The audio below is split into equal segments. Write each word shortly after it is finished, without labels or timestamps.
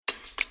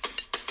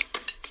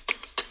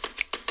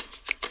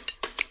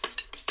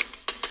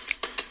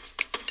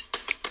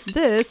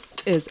This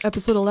is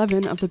episode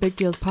 11 of the Big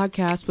Deals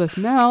podcast with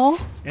Nell.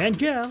 And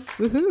Gav.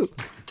 Woohoo.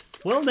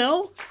 Well,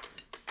 Nell,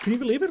 can you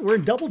believe it? We're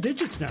in double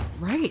digits now.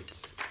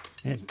 Right.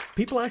 And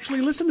people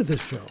actually listen to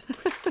this show.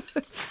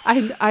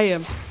 I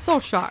am so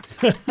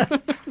shocked.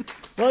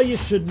 Well, you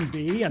shouldn't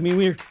be. I mean,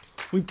 we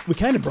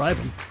kind of bribe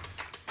them.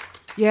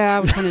 Yeah,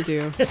 we kind of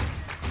do.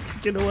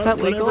 You know what? Is that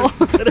legal?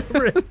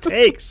 Whatever it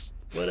takes.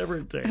 Whatever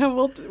it takes.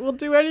 We'll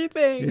do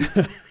anything.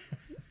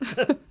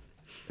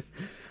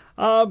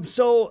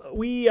 So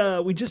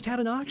we just had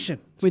an auction.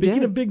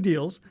 Speaking of big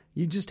deals,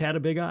 you just had a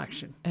big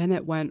auction. And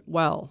it went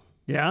well.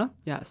 Yeah?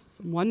 Yes.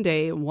 One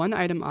day, one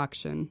item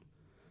auction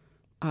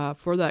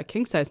for that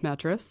king size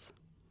mattress.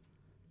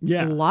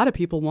 Yeah. A lot of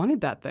people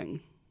wanted that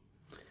thing.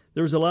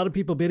 There was a lot of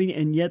people bidding,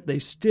 and yet they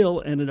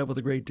still ended up with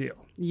a great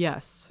deal.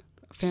 Yes.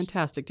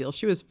 Fantastic deal.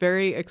 She was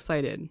very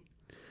excited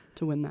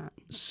to win that.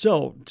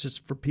 So,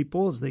 just for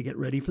people as they get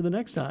ready for the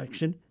next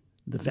auction,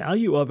 the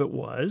value of it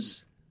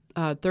was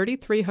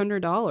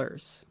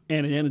 $3,300.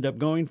 And it ended up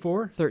going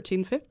for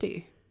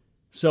 $1,350.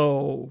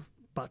 So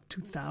about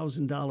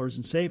 $2,000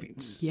 in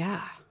savings.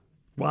 Yeah.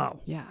 Wow.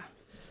 Yeah.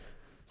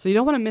 So you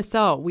don't want to miss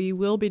out. We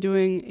will be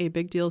doing a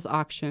big deals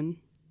auction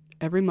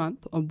every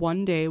month, a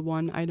one-day,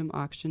 one-item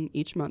auction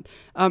each month.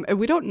 And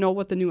we don't know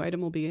what the new item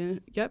will be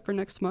yet for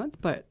next month,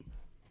 but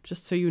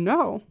just so you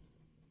know,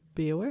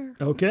 be aware.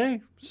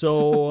 Okay.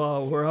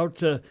 So we're out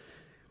to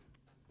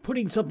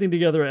putting something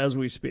together as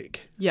we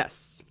speak.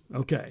 Yes.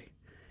 Okay.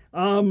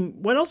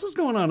 What else is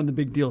going on in the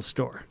Big Deal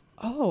store?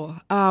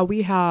 Oh,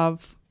 we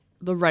have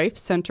the Rife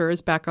Center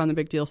is back on the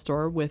Big Deal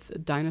store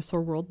with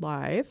Dinosaur World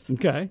Live.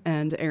 Okay.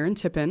 And Aaron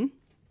Tippin.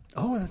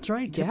 Oh, that's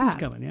right. Tippin's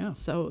coming, yeah.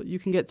 So you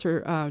can get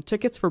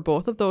tickets for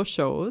both of those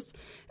shows.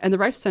 And the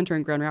Rife Center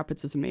in Grand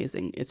Rapids is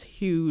amazing. It's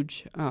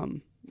huge. A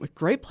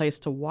great place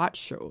to watch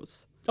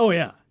shows. Oh,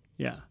 yeah.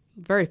 Yeah.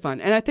 Very fun.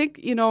 And I think,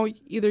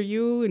 either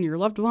you and your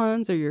loved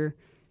ones or your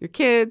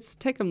kids,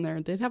 take them there.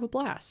 They'd have a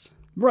blast.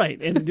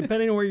 Right. And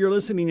depending on where you're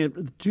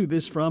listening to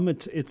this from,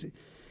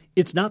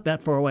 it's not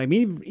that far away. I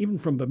mean, even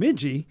from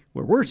Bemidji,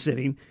 where we're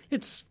sitting,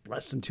 it's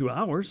less than 2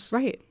 hours.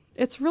 Right.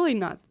 It's really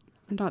not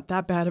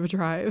that bad of a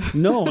drive.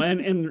 No,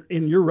 and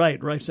you're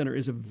right. Rife Center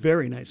is a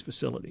very nice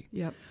facility.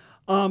 Yep.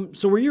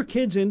 So were your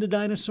kids into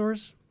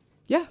dinosaurs?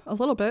 Yeah, a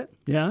little bit.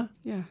 Yeah?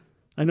 Yeah.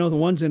 I know the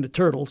one's into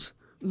turtles.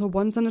 The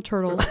ones and the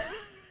turtles.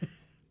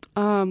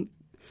 I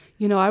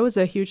was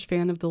a huge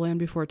fan of The Land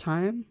Before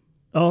Time.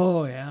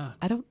 Oh, yeah.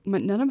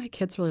 None of my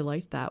kids really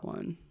liked that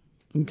one.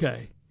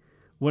 Okay.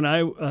 When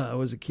I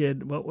was a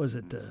kid, what was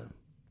it?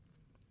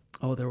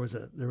 There was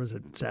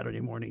a Saturday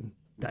morning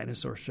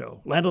dinosaur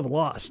show, Land of the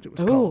Lost. It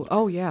was called.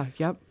 Oh yeah,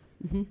 yep.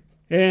 Mm-hmm.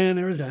 And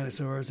there was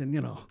dinosaurs, and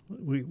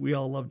we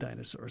all love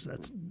dinosaurs.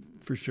 That's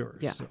for sure.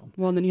 Yeah. So.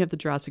 Well, and then you have the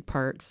Jurassic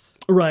Parks.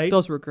 Right.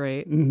 Those were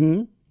great.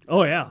 Mm-hmm.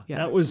 Oh yeah. Yeah.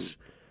 That was,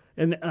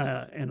 and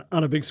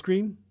on a big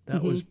screen,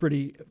 that was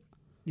pretty.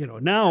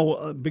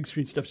 Now big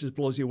screen stuff just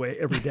blows you away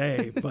every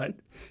day, but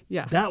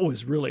yeah, that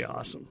was really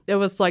awesome. It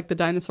was like the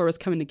dinosaur was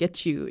coming to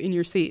get you in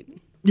your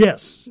seat.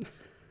 Yes.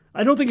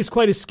 I don't think it's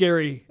quite as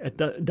scary at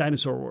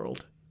Dinosaur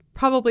World.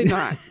 Probably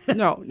not.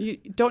 No, you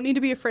don't need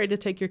to be afraid to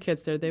take your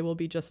kids there. They will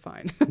be just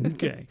fine.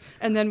 Okay.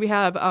 And then we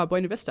have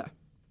Buena Vista.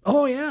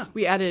 Oh, yeah.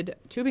 We added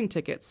tubing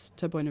tickets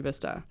to Buena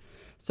Vista.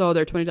 So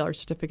they're $20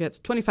 certificates,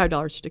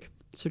 $25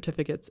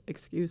 certificates,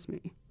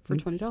 for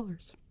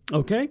 $20.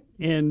 Okay.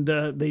 And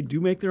they do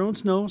make their own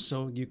snow,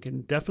 so you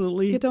can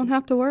definitely... You don't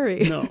have to worry.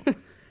 No.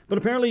 But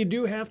apparently you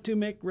do have to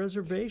make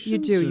reservations. You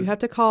do. You have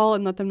to call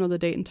and let them know the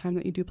date and time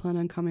that you do plan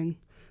on coming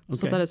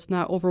so that it's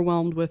not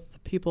overwhelmed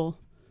with people.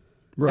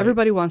 Right.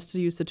 Everybody wants to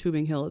use the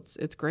tubing hill.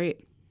 It's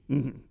great.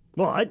 Mm-hmm.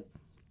 Well,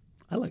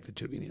 I like the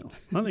tubing hill.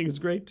 I think it's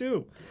great,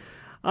 too.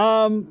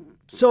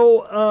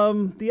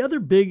 So the other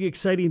big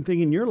exciting thing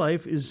in your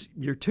life is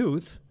your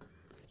tooth.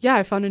 Yeah,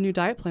 I found a new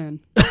diet plan.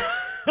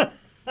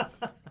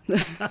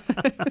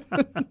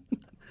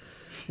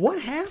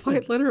 What happened?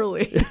 Quite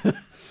literally.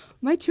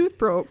 My tooth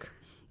broke.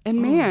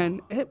 And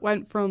man, it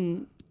went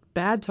from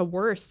bad to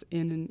worse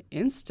in an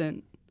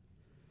instant.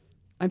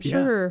 I'm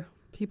sure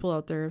people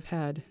out there have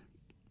had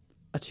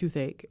a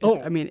toothache.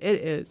 Oh. I mean,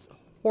 it is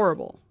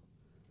horrible.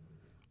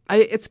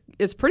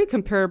 It's pretty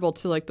comparable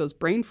to like those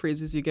brain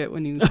freezes you get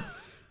when you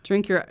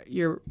drink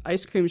your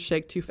ice cream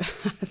shake too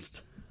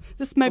fast.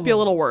 This might be a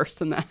little worse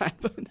than that.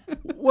 But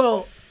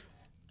well,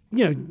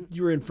 you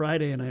were in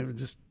Friday, and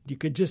you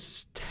could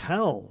just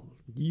tell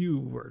you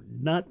were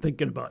not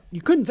thinking about.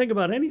 You couldn't think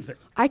about anything.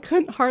 I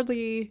couldn't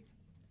hardly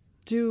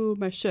do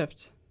my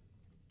shift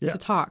to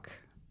talk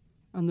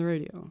on the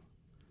radio.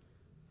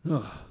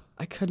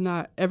 I could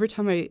not. Every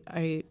time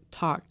I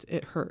talked,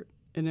 it hurt,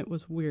 and it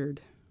was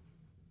weird.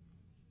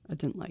 I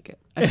didn't like it.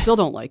 I still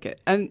don't like it.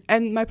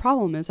 And my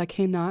problem is I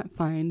cannot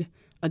find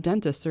a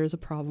dentist. There is a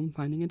problem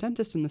finding a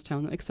dentist in this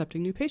town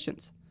accepting new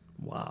patients.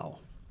 Wow.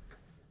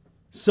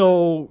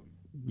 So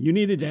you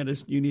need a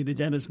dentist. You need a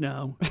dentist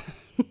now.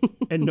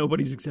 And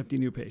nobody's accepting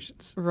new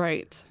patients.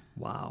 Right.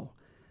 Wow.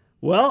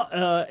 Well,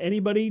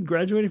 anybody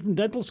graduating from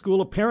dental school,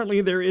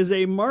 apparently there is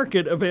a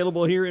market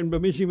available here in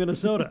Bemidji,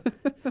 Minnesota.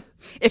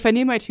 If I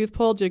need my tooth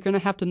pulled, you're going to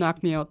have to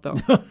knock me out, though.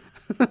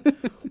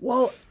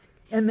 Well,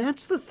 and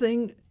that's the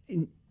thing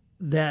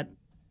that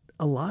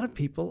a lot of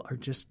people are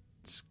just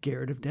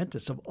scared of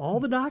dentists. Of all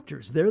the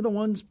doctors, they're the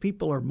ones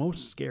people are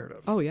most scared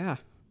of. Oh, yeah.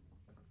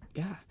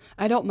 Yeah.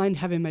 I don't mind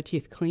having my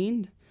teeth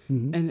cleaned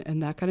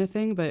and that kind of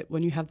thing, but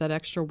when you have that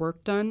extra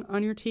work done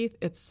on your teeth,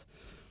 it's,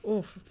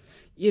 when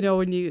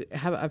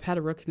I've had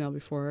a root canal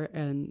before,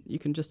 and you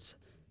can just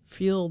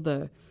feel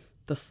the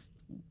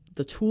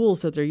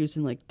tools that they're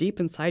using like deep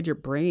inside your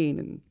brain,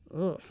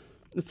 and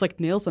it's like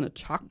nails on a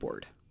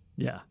chalkboard.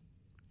 Yeah.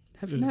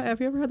 Have you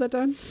ever had that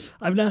done?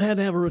 I've not had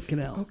to have a root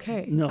canal.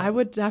 Okay. No. I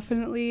would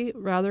definitely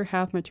rather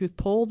have my tooth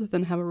pulled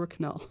than have a root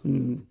canal.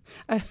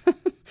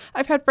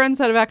 I've had friends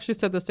that have actually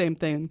said the same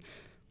thing.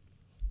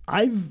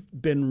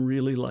 I've been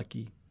really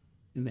lucky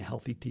in the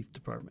healthy teeth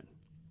department.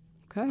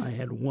 Okay. I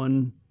had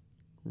one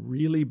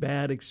really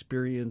bad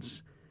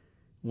experience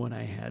when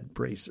I had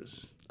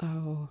braces.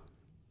 Oh.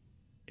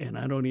 And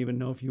I don't even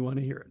know if you want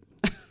to hear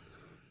it.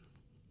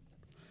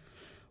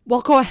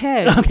 Well, go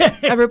ahead. Okay.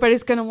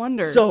 Everybody's going to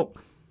wonder. So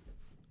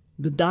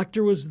the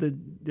doctor was the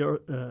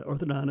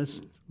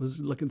orthodontist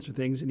was looking through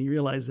things, and he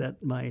realized that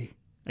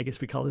I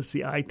guess we call this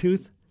the eye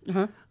tooth,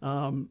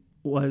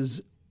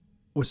 was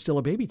still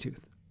a baby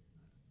tooth.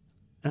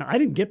 Now, I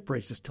didn't get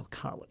braces till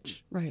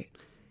college. Right.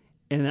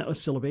 And that was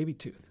still a baby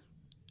tooth.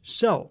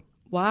 So.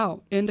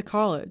 Wow. Into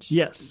college.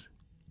 Yes.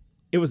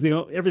 It was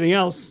everything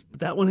else, but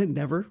that one had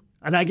never,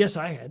 and I guess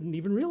I hadn't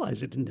even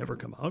realized it had never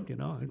come out,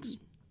 I just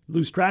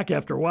lose track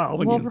after a while.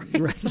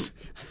 Right.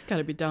 I've got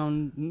to be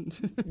down.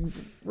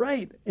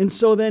 Right. And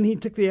so then he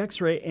took the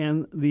x-ray,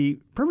 and the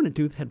permanent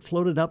tooth had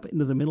floated up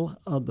into the middle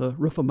of the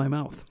roof of my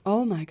mouth.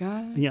 Oh, my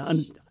gosh. Yeah,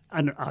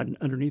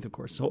 underneath, of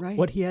course. So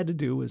what he had to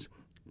do was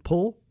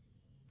pull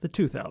the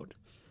tooth out.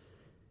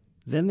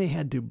 Then they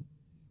had to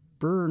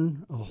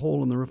burn a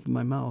hole in the roof of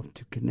my mouth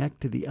to connect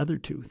to the other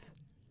tooth.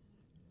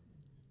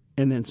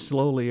 And then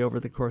slowly, over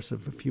the course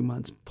of a few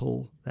months,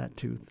 pull that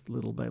tooth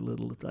little by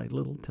little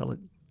till it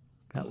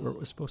got where it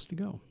was supposed to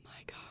go.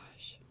 My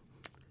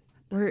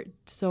gosh.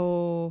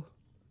 So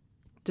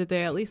did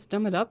they at least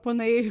dumb it up when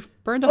they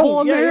burned a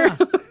hole in there?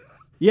 Yeah.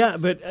 Yeah,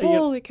 but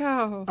holy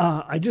cow!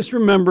 I just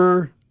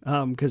remember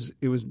because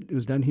it was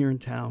done here in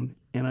town,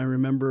 and I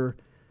remember,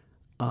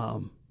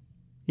 I'm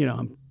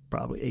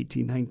probably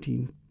 18,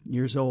 19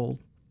 years old,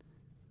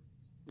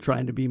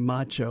 trying to be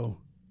macho,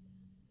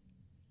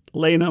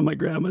 laying on my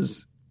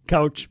grandma's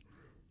couch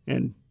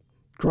and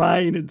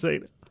crying and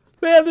saying,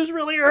 "Man, this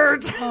really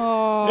hurts."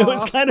 Oh. It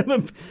was kind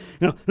of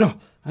no,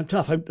 I'm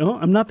tough.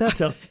 I'm not that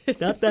tough.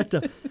 Not that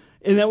tough.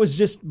 And that was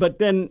just, but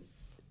then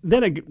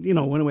it,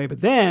 went away.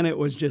 But then it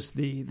was just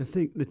the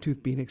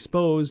tooth being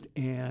exposed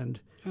and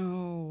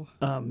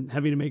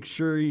having to make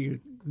sure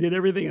you did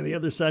everything on the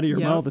other side of your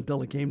mouth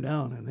until it came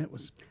down. And it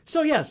was,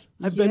 so yes,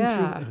 I've been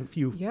through a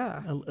few,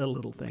 a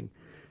little thing.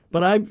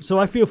 But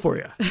I feel for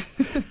you.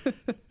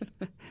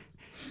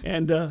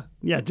 And,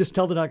 just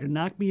tell the doctor,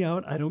 knock me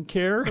out. I don't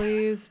care.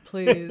 Please.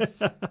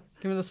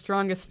 Give me the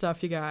strongest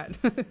stuff you got.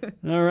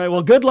 All right.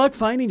 Well, good luck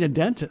finding a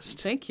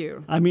dentist. Thank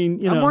you. I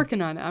mean, I'm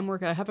working on it.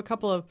 I have a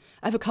couple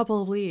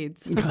of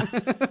leads.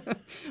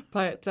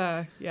 But,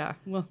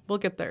 we'll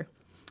get there.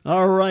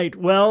 All right.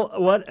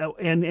 Well,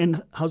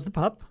 and how's the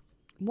pup?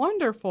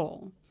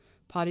 Wonderful.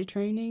 Potty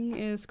training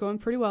is going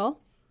pretty well.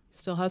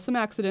 Still has some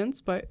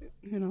accidents, but,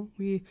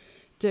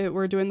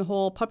 we're doing the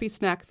whole puppy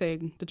snack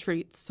thing, the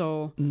treats.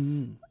 So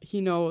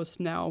he knows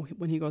now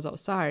when he goes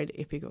outside,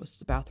 if he goes to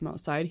the bathroom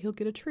outside, he'll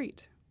get a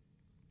treat.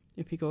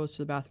 If he goes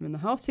to the bathroom in the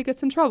house, he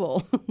gets in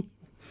trouble.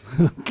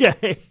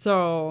 Okay.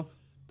 So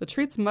the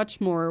treat's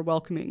much more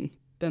welcoming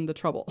than the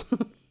trouble.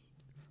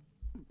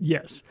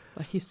 Yes.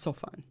 But he's so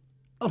fun.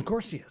 Of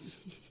course he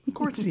is. Of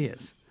course he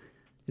is.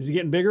 Is he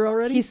getting bigger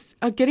already? He's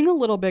getting a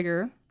little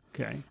bigger.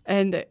 Okay.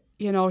 And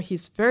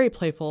he's very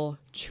playful,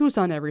 chews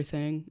on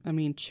everything.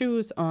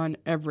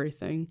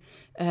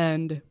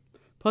 And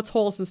puts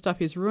holes in stuff.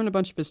 He's ruined a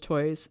bunch of his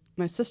toys.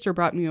 My sister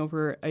brought me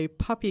over a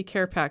puppy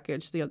care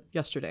package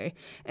yesterday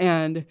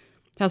and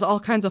has all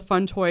kinds of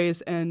fun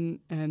toys and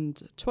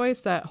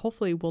toys that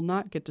hopefully will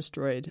not get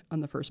destroyed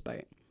on the first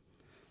bite.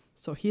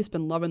 So he's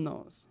been loving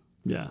those.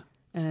 Yeah.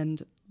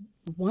 And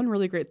one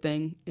really great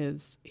thing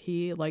is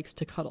he likes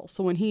to cuddle.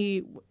 So when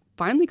he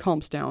finally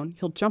calms down,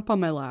 he'll jump on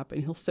my lap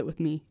and he'll sit with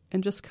me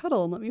and just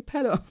cuddle and let me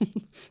pet him.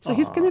 So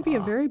he's going to be a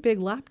very big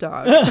lap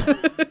dog.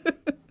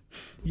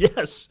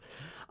 Yes.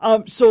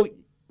 So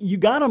you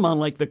got him on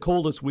like the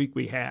coldest week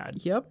we had.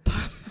 Yep.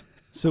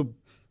 So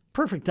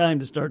perfect time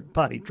to start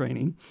potty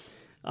training.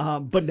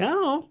 But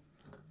now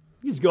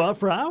you just go out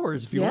for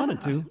hours if you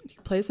wanted to. He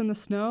plays in the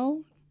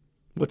snow.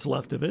 What's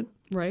left of it.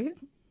 Right.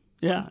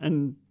 Yeah.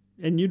 And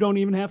you don't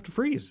even have to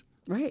freeze.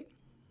 Right.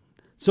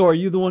 So are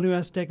you the one who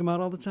has to take him out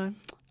all the time?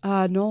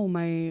 No,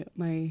 my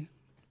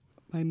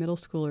middle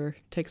schooler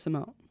takes him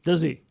out.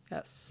 Does he?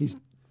 Yes. He's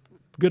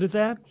good at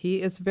that?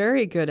 He is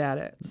very good at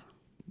it.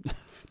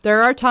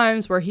 There are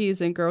times where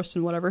he's engrossed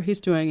in whatever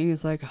he's doing, and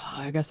he's like, oh,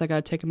 I guess I got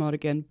to take him out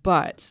again.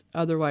 But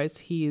otherwise,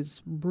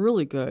 he's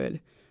really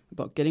good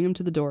about getting him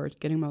to the door,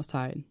 getting him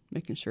outside,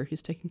 making sure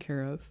he's taken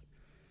care of.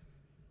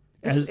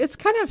 It's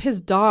kind of his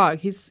dog.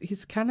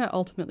 He's kind of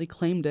ultimately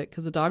claimed it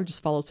because the dog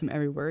just follows him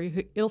everywhere.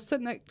 He'll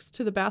sit next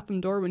to the bathroom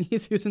door when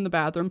he's using the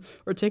bathroom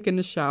or taking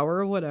a shower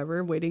or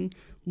whatever, waiting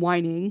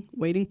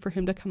for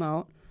him to come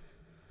out.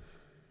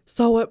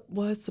 So it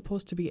was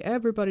supposed to be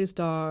everybody's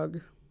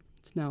dog.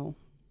 It's now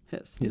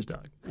his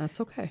dog. That's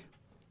okay.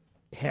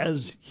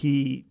 Has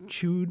he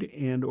chewed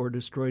and or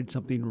destroyed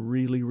something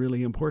really,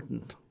 really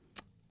important?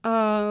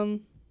 My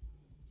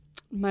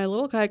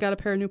little guy got a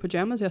pair of new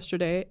pajamas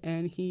yesterday,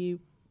 and he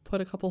put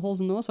a couple holes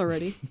in those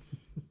already.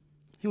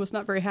 He was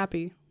not very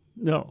happy.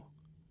 No,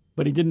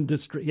 but he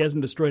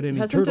hasn't destroyed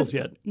any turtles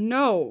yet.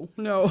 No.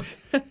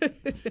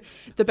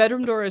 The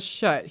bedroom door is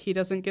shut. He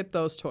doesn't get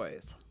those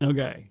toys.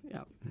 Okay.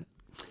 Yeah.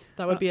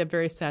 That would be a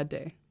very sad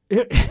day.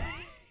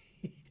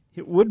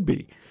 It would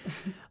be.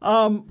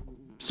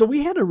 So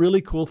we had a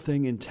really cool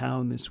thing in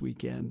town this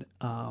weekend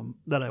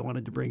that I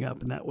wanted to bring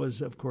up, and that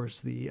was, of course,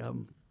 the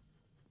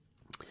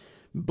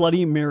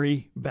Bloody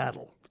Mary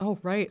Battle. Oh,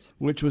 right.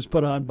 Which was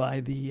put on by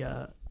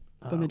the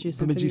Bemidji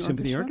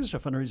Symphony Orchestra,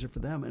 fundraiser for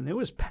them. And it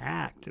was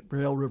packed at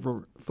Rail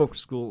River Folk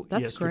School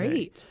yesterday.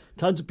 Great.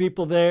 Tons of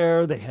people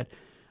there. They had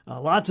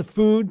lots of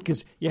food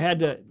because you had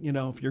to,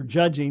 if you're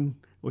judging,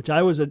 which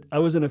I was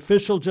an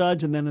official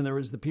judge, and then there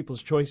was the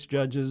People's Choice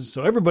judges.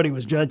 So everybody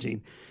was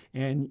judging.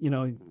 And, you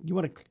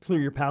want to clear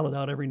your palate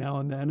out every now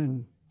and then.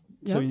 And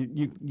so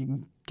you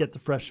can get the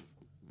fresh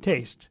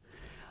taste.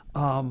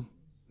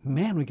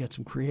 Man, we got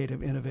some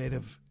creative,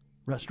 innovative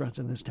restaurants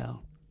in this town.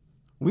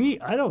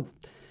 I know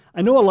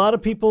a lot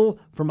of people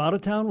from out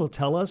of town will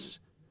tell us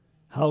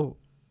how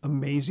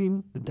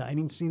amazing the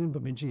dining scene in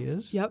Bemidji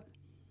is. Yep.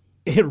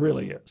 It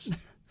really is.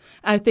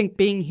 I think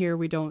being here,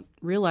 we don't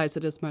realize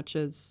it as much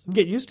as...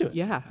 Get used to it.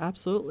 Yeah,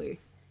 absolutely.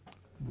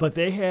 But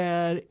they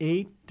had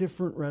 8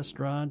 different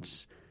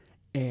restaurants,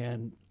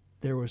 and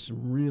there were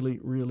some really,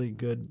 really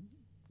good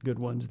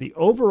ones. The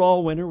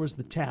overall winner was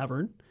the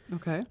Tavern.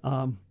 Okay.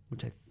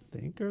 Which I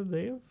think, are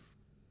they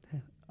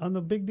on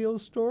the Big Deal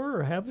store,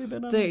 or have they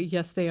been on?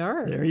 Yes, they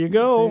are. There you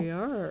go. They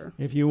are.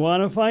 If you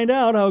want to find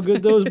out how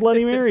good those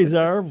Bloody Marys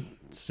are,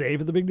 save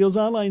at the Big Deal's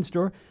online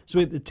store.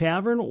 So the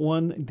Tavern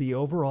won the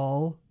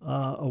overall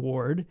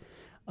award.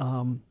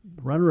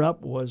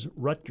 Runner-up was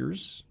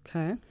Rutgers.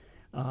 Okay.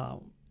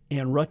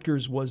 And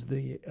Rutgers was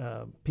the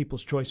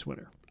People's Choice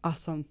winner.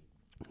 Awesome.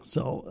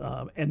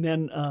 So, and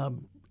then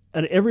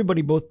and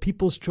everybody, both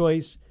People's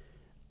Choice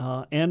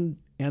and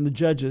the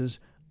judges,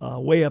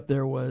 way up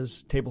there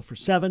was Table for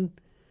Seven.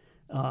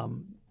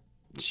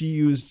 She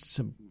used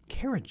some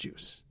carrot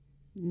juice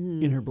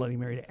in her Bloody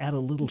Mary to add a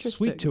little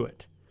sweet to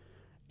it.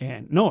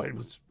 And no, it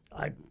was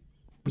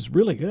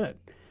really good.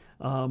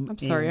 I'm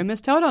sorry, I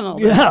missed out on all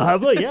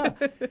this. Yeah.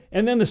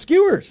 And then the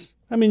skewers.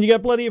 I mean, you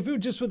got plenty of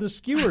food just with the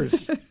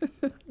skewers.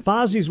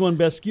 Fozzie's won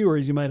best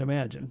skewers, you might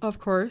imagine. Of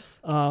course.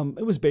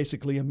 It was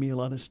basically a meal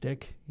on a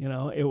stick.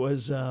 It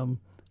was a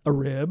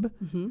rib,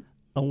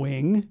 a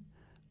wing,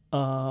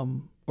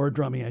 or a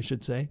drummy, I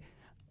should say.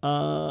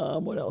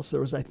 What else?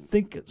 There was, I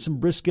think, some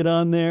brisket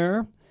on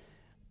there.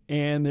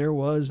 And there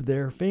was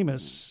their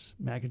famous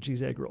mac and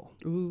cheese egg roll.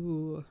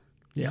 Ooh,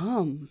 yeah.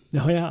 Yum.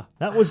 Oh, yeah.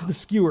 That was the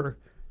skewer.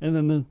 And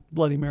then the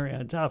Bloody Mary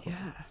on top of it.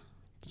 Yeah.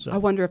 So I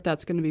wonder if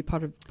that's going to be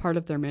part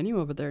of their menu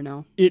over there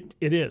now. It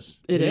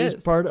is. It is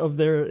part of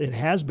their. It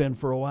has been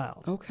for a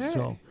while. Okay.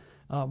 So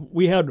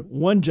we had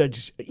one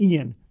judge,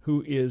 Ian,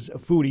 who is a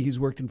foodie. He's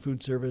worked in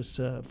food service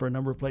for a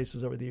number of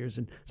places over the years,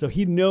 and so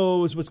he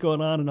knows what's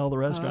going on in all the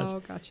restaurants.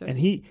 Oh, gotcha. And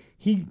he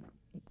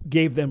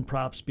gave them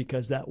props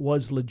because that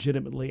was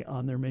legitimately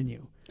on their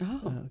menu.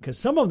 Oh. Because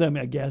some of them,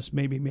 I guess,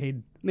 maybe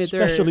made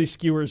specialty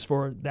skewers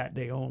for that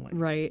day only.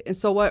 Right. And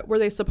so what were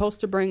they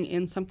supposed to bring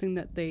in, something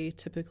that they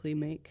typically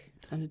make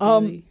on a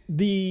daily?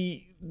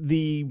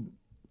 The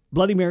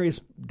Bloody Mary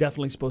is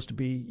definitely supposed to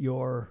be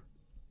your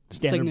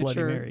standard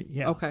signature. Bloody Mary.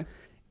 Yeah. Okay.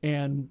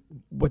 And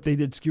what they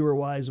did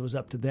skewer-wise was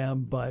up to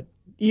them, but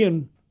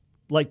Ian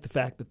liked the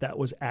fact that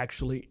was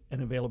actually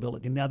an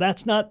availability. Now,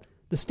 that's not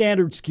the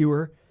standard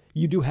skewer.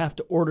 You do have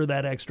to order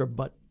that extra,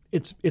 but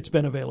it's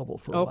been available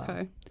for a while.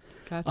 Okay.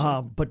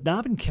 Gotcha. But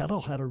Knob and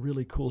Kettle had a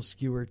really cool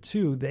skewer,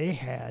 too. They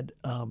had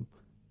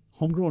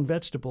homegrown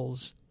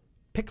vegetables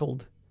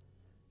pickled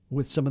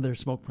with some of their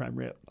smoked prime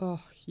rib.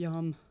 Oh,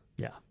 yum.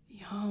 Yeah.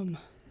 Yum.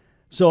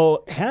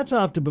 So hats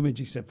off to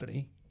Bemidji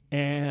Symphony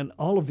and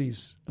all of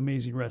these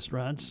amazing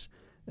restaurants.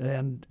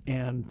 And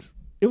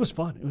it was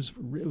fun. It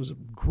was a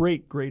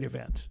great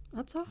event.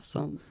 That's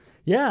awesome.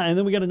 Yeah, and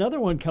then we got another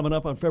one coming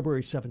up on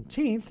February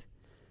 17th.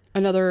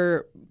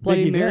 Another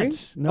Bloody big Mary?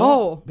 Event. No,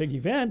 oh. Big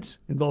event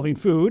involving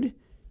food,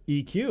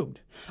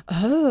 E-Cubed.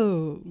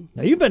 Oh.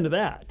 Now, you've been to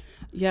that.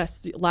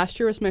 Yes. Last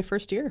year was my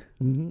first year.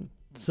 Mm-hmm.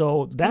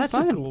 So that's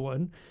a cool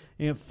one.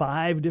 You have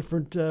 5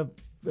 different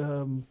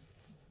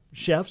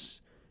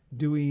chefs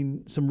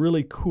doing some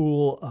really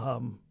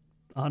cool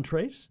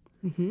entrees.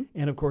 Mm-hmm.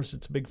 And, of course,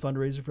 it's a big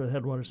fundraiser for the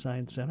Headwater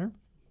Science Center.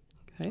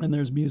 Okay. And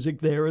there's music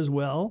there as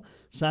well,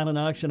 silent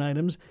auction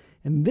items.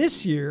 And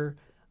this year,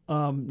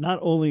 not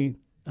only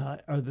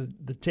are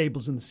the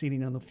tables and the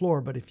seating on the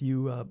floor, but if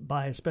you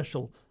buy a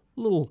special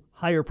little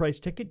higher price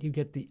ticket, you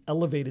get the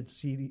elevated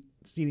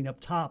seating up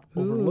top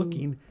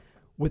overlooking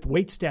with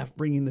waitstaff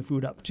bringing the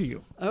food up to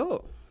you.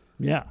 Oh.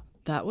 Yeah.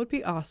 That would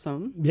be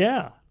awesome.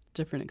 Yeah.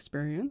 Different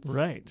experience.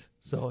 Right.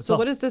 So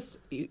what is this?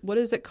 What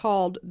is it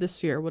called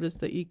this year? What is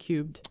the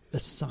E-cubed? The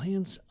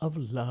Science of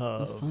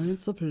Love. The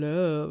Science of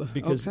Love.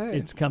 Because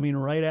it's coming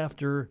right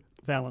after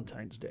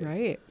Valentine's Day.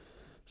 Right.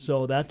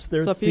 So that's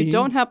their So if theme. you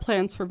don't have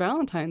plans for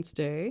Valentine's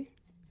Day,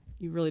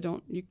 you really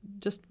don't. You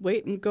just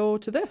wait and go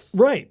to this.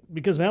 Right.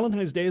 Because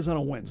Valentine's Day is on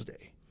a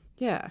Wednesday.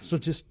 Yeah. So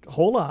just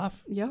hold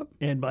off. Yep.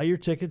 And buy your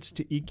tickets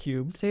to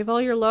E-Cubed. Save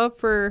all your love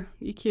for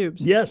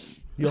E-cubes.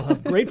 Yes. You'll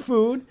have great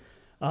food.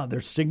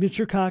 Their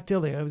signature cocktail.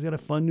 They always got a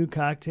fun new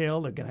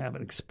cocktail. They're going to have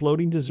an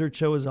exploding dessert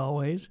show as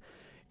always.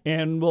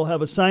 And we'll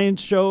have a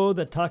science show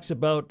that talks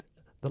about,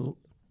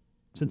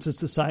 since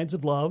it's the science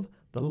of love,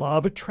 the law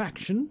of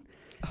attraction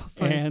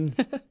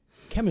and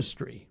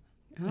chemistry.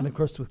 Oh. And of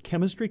course, with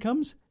chemistry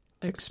comes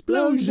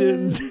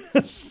explosions.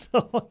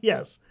 So,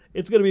 yes,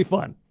 it's going to be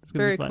fun. It's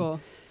going to be fun. Very cool.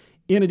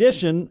 In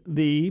addition,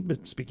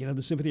 speaking of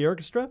the Symphony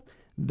Orchestra,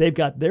 they've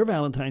got their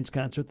Valentine's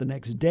concert the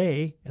next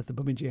day at the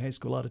Bemidji High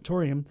School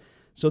Auditorium.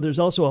 So there's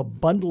also a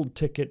bundled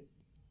ticket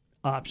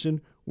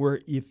option where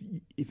if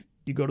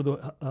you go to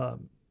the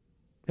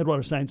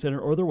Headwater Science Center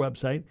or their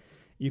website,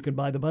 you can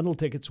buy the bundled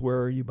tickets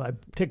where you buy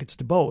tickets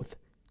to both,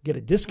 get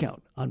a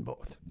discount on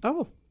both.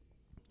 Oh.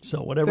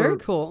 So whatever, very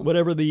cool. I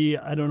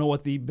don't know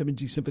what the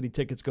Bemidji Symphony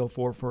tickets go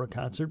for a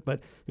concert,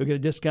 but you'll get a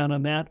discount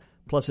on that,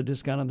 plus a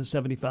discount on the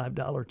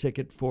 $75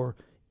 ticket for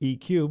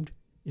E-Cubed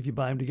if you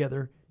buy them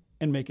together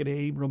and make it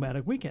a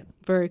romantic weekend.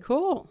 Very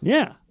cool.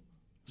 Yeah.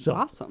 So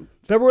awesome.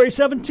 February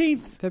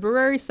 17th.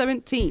 February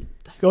 17th.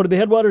 Go to the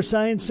Headwater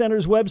Science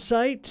Center's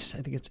website.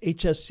 I think it's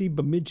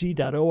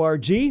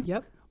hscbemidji.org.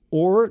 Yep.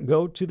 Or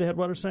go to the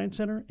Headwater Science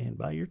Center and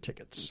buy your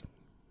tickets.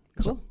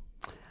 Cool.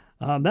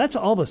 So, that's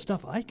all the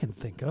stuff I can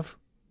think of.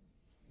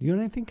 Do you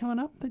have anything coming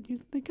up that you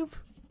think of?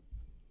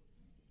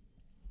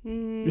 Let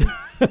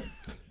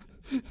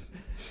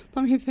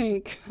me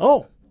think.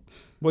 Oh,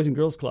 Boys and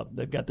Girls Club.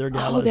 They've got their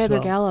gala. Oh, they have their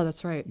gala.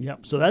 That's right.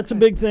 Yep. So that's a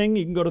big thing.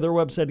 You can go to their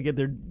website to get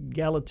their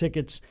gala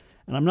tickets.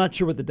 And I'm not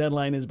sure what the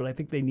deadline is, but I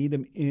think they need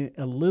them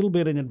a little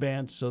bit in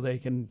advance so they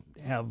can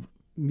have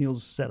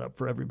meals set up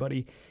for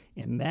everybody.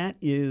 And that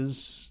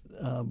is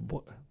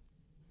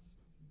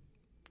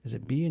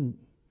it being?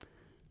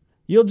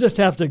 You'll just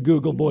have to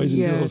Google Boys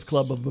and Girls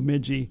Club of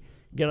Bemidji,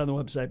 get on the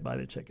website, buy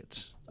the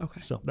tickets.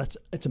 Okay. So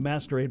it's a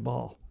masquerade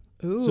ball.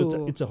 Ooh.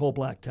 So it's a whole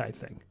black tie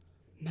thing.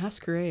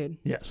 Masquerade.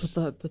 Yes.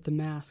 With the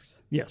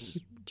masks. Yes.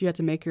 Do you have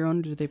to make your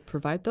own? Do they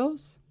provide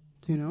those?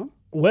 Do you know?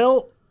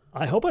 Well,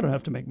 I hope I don't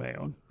have to make my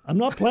own. I'm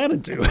not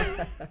planning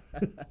to.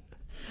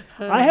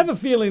 I have a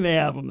feeling they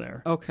have them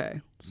there.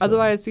 Okay. So.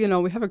 Otherwise,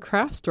 we have a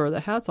craft store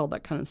that has all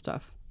that kind of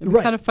stuff. It'd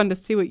be kind of fun to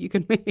see what you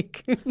can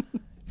make.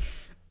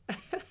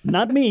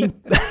 Not me.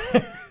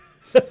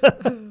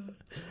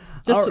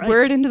 Just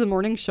wear it into the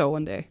morning show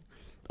one day.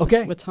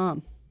 Okay. With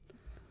Tom.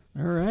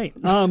 All right.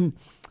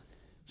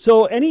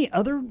 So any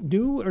other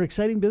new or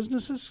exciting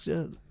businesses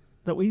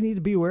that we need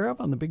to be aware of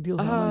on the Big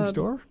Deals Online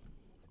store?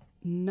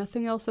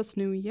 Nothing else that's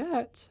new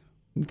yet.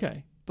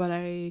 Okay. But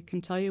I can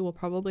tell you we'll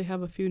probably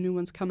have a few new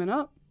ones coming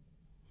up.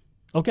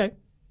 Okay.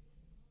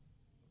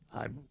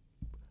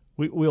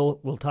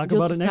 We'll talk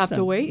about it next time. You'll just have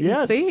to wait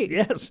and see.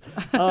 Yes.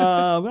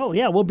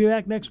 We'll be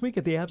back next week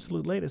at the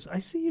absolute latest. I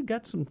see you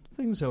got some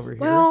things over here.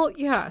 Well,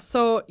 yeah.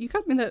 So you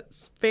got me that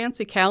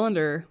fancy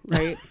calendar,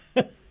 right?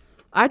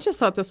 I just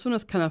thought this one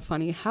was kind of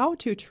funny. How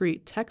to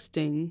treat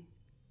texting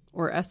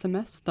or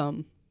SMS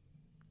thumb.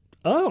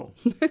 Oh,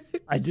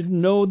 I didn't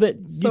know that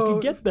you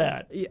could get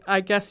that.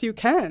 I guess you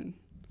can.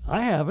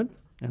 I haven't,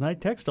 and I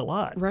text a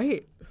lot.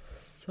 Right.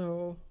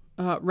 So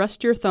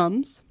rest your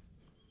thumbs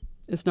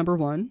is number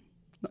one.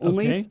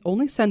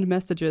 Only send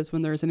messages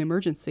when there's an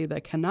emergency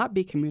that cannot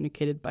be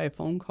communicated by a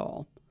phone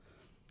call.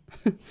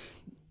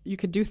 You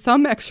could do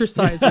thumb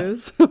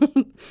exercises.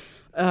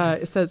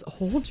 It says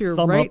hold your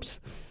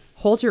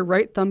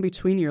right thumb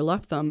between your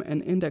left thumb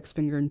and index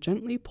finger and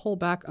gently pull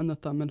back on the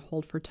thumb and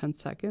hold for 10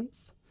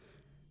 seconds.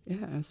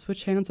 Yeah,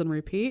 switch hands and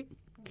repeat.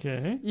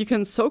 Okay. You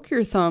can soak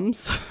your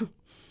thumbs.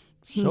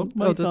 Soak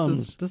my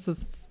thumbs. This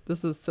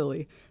is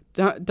silly.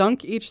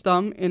 Dunk each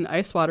thumb in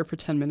ice water for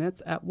 10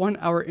 minutes at 1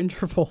 hour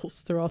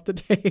intervals throughout the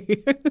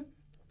day.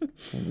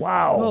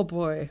 Wow. Oh,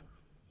 boy.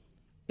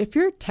 If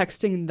you're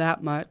texting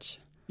that much,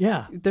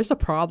 there's a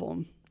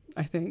problem,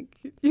 I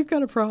think. You've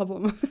got a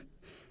problem.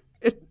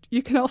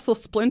 You can also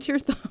splint your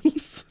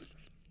thumbs.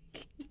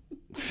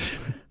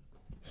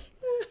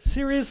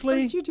 Seriously?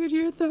 What did you do to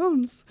your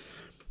thumbs?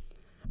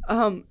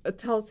 It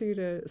tells you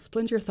to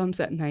splint your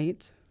thumbs at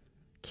night.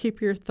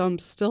 Keep your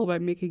thumbs still by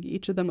making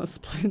each of them a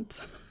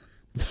splint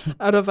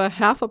out of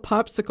half a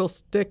popsicle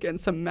stick and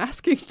some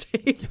masking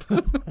tape.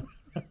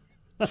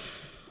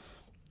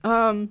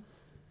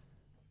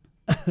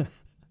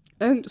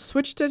 And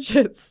switch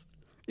digits.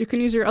 You can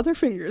use your other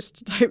fingers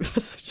to type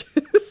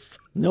messages.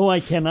 No, I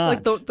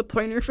cannot. Like the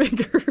pointer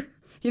finger.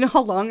 You know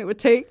how long it would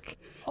take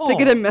to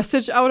get a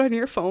message out on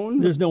your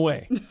phone? There's no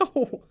way.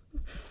 No.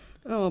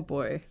 Oh,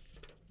 boy.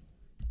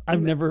 I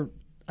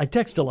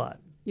text a lot.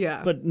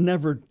 Yeah. But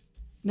never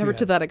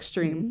to that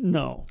extreme.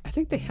 No. I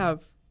think they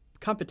have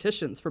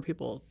competitions for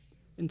people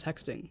in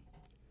texting.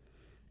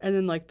 And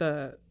then like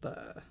the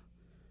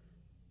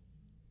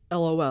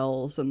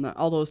LOLs and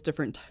all those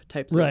different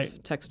types of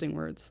texting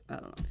words. I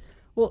don't know.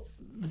 Well,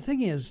 the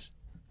thing is,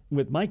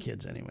 with my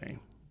kids anyway,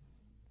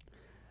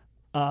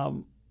 I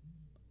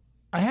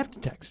have to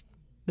text.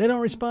 They don't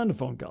respond to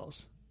phone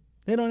calls.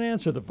 They don't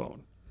answer the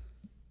phone.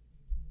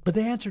 But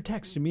they answer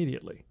texts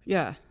immediately.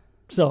 Yeah.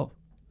 So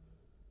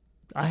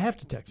I have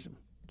to text them.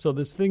 So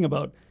this thing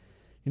about,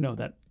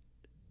 that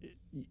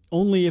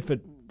only if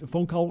a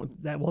phone call,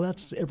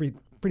 that's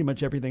pretty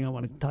much everything I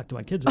want to talk to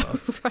my kids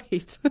about.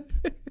 Right.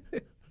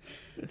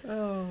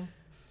 Oh.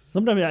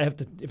 Sometimes I have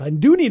to, if I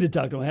do need to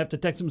talk to them, I have to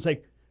text them and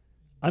say,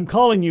 I'm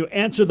calling you,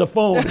 answer the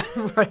phone.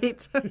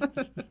 Right.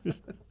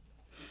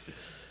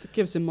 It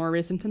gives him more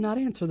reason to not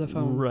answer the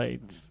phone.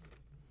 Right.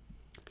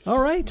 All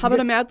right. How about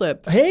a Mad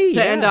Lib? Hey,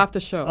 to end off the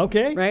show.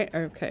 Okay. Right?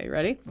 Okay,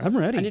 ready? I'm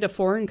ready. I need a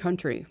foreign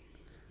country.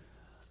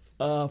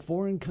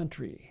 Foreign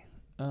country.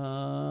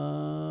 Hungary.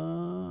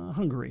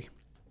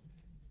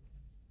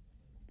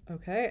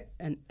 Okay.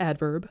 An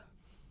adverb.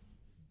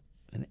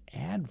 An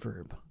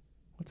adverb.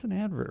 What's an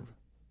adverb?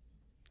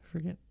 I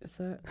forget. Is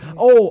that?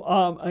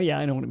 Yeah,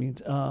 I know what it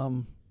means.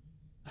 An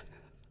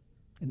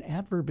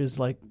adverb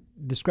is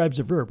describes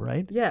a verb,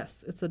 right?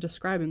 Yes, it's a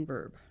describing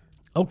verb.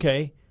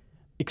 Okay.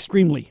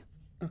 Extremely.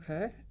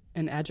 Okay.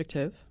 An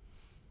adjective.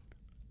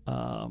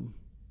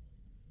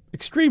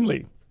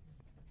 Extremely.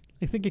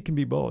 I think it can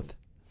be both.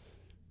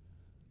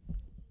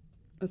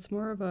 It's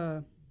more of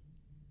a...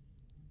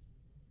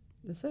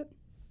 Is it?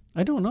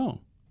 I don't know.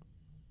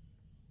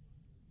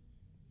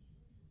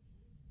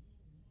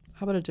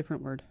 How about a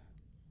different word?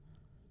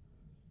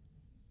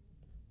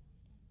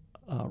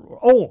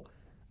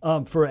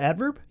 For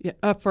adverb?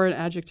 Yeah, for an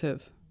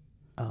adjective.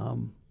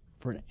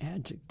 For an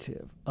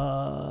adjective.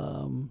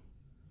 I'm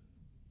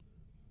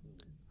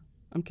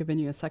giving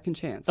you a second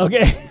chance.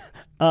 Okay.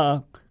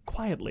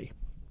 Quietly.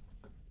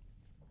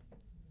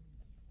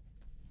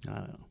 I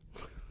don't know.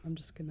 I'm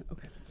just going to...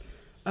 Okay.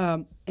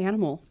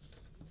 Animal.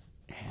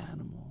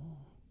 Animal.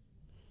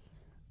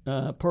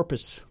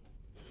 Purpose.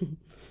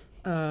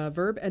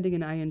 Verb ending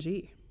in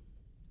ing.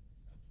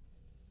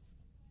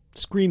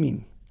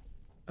 Screaming.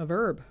 A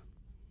verb.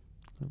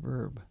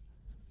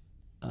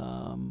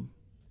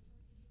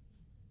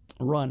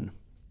 Run.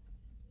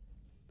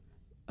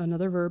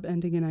 Another verb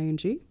ending in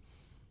ing.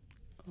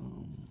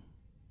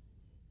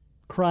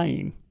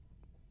 Crying.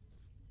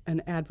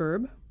 An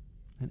adverb.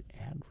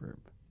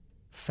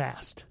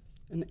 Fast.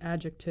 An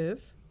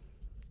adjective.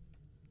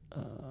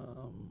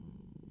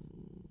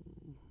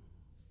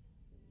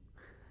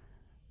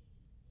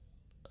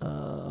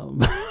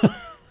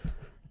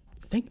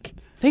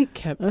 Think,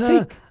 Kev.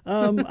 Think.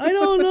 I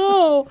don't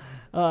know.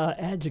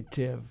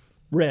 Adjective.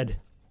 Red.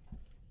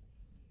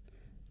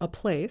 A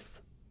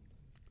place.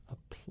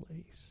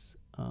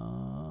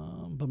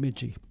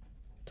 Bemidji.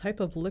 Type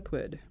of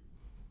liquid.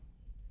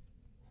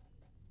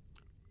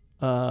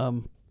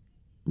 Merlot.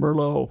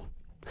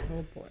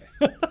 Oh, boy.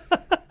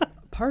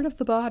 Part of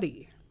the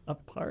body. A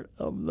part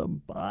of the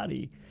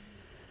body.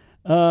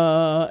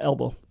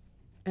 Elbow.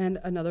 And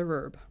another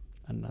verb.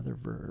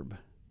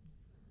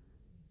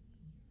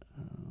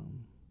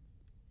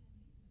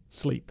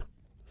 Sleep.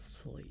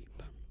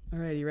 All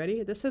right, you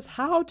ready? This is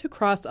how to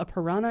cross a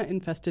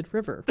piranha-infested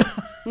river.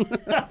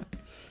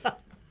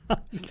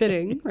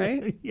 Fitting,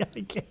 right? Yeah,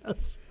 I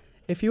guess.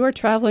 If you are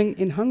traveling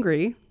in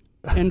Hungary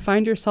and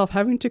find yourself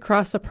having to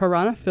cross a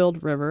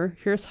piranha-filled river,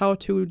 here's how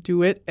to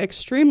do it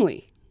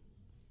extremely.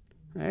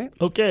 Right?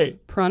 Okay.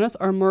 Piranhas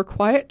are more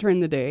quiet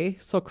during the day,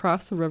 so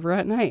cross the river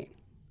at night.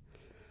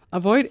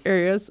 Avoid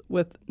areas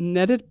with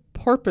netted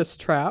porpoise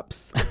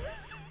traps.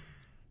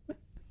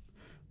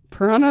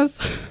 Piranhas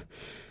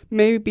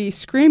may be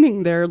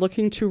screaming there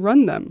looking to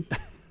run them.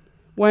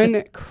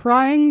 When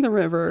crying the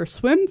river,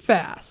 swim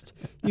fast.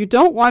 You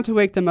don't want to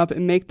wake them up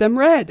and make them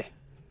red.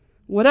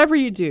 Whatever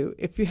you do,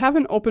 if you have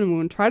an open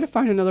wound, try to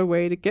find another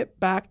way to get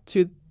back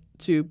to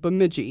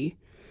Bemidji.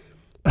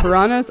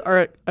 Piranhas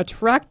are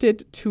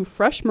attracted to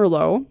fresh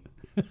Merlot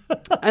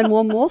and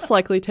will most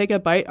likely take a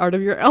bite out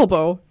of your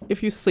elbow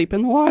if you sleep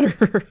in the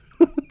water.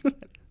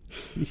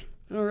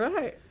 All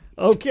right.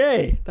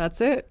 Okay.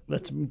 That's it.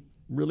 That's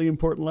really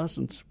important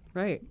lessons.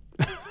 Right.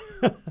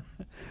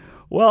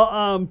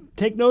 Well,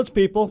 take notes,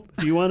 people.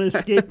 If you want to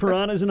escape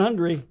piranhas in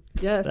Hungary,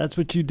 yes, that's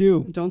what you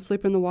do. Don't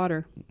sleep in the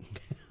water.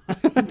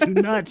 Do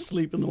not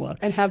sleep in the water.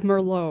 And have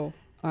Merlot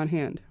on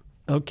hand.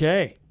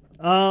 Okay.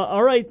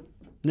 All right,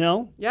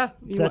 Nell. Yeah.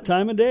 It's that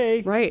time of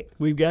day. Right.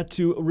 We've got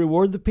to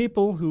reward the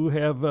people who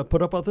have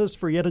put up with us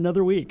for yet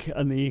another week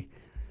on the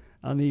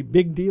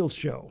Big Deal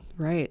Show.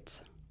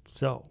 Right.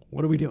 So,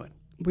 what are we doing?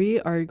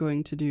 We are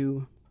going to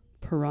do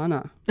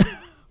piranha.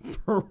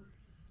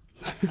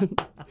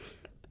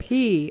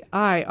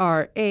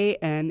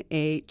 Piranha.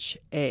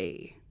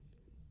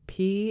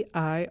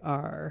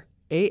 Piranha.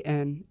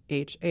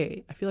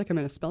 I feel like I'm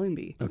in a spelling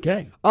bee.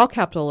 Okay. All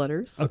capital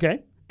letters.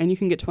 Okay. And you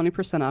can get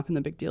 20% off in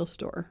the Big Deal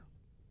store.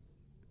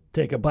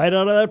 Take a bite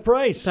out of that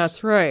price.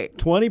 That's right.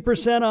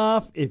 20%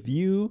 off if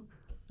you,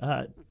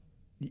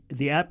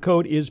 the app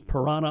code is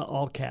Piranha,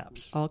 all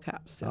caps. All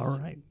caps. Yes. All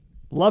right.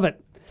 Love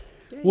it.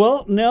 Yay.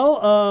 Well,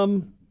 Nell,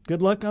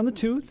 good luck on the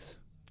tooth.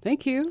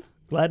 Thank you.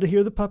 Glad to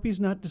hear the puppy's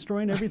not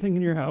destroying everything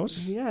in your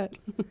house. Yet.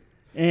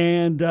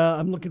 And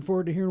I'm looking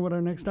forward to hearing what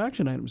our next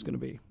auction item is going to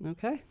be.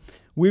 Okay.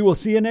 We will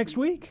see you next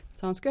week.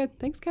 Sounds good.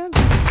 Thanks, Kev.